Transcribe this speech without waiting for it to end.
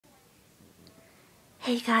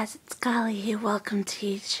Hey guys, it's Carly here. Welcome to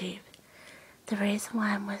YouTube. The reason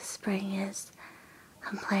why I'm whispering is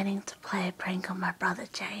I'm planning to play a prank on my brother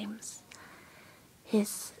James.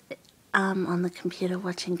 He's on the computer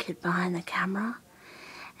watching Kid Behind the Camera,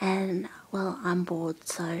 and well, I'm bored,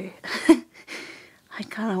 so I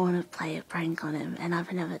kind of want to play a prank on him, and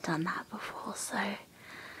I've never done that before. So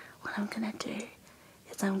what I'm gonna do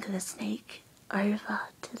is I'm gonna sneak over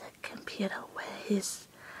to the computer where he's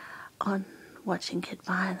on watching Kid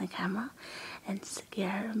Behind the Camera and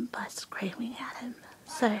scare him by screaming at him.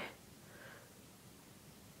 So,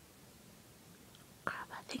 crap,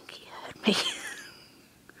 I think he heard me.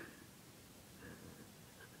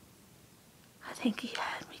 I think he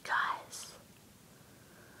heard me, guys.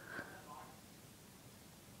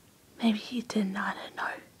 Maybe he didn't, I don't know.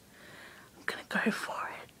 I'm gonna go for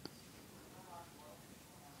it.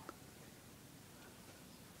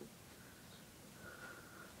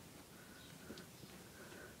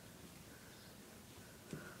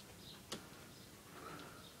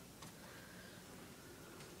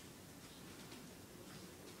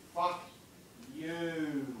 Fuck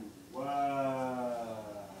you.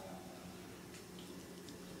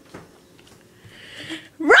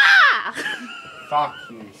 Rah! Fuck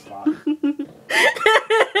you, slut.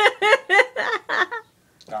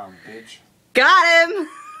 Dumb bitch. Got him!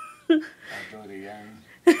 I'll do it again.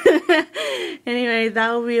 Anyway,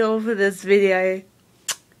 that will be all for this video.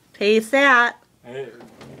 Peace out. Hey.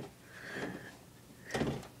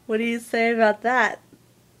 What do you say about that?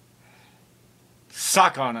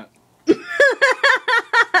 Suck on it.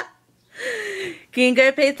 Can you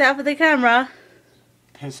go peace out for the camera?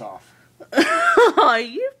 Piss off. Oh,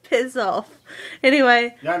 you piss off.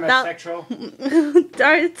 Anyway. You homosexual?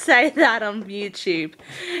 Don't say that on YouTube.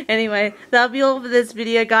 Anyway, that'll be all for this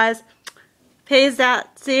video, guys. Peace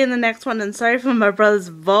out. See you in the next one. And sorry for my brother's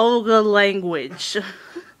vulgar language.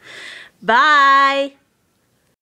 Bye.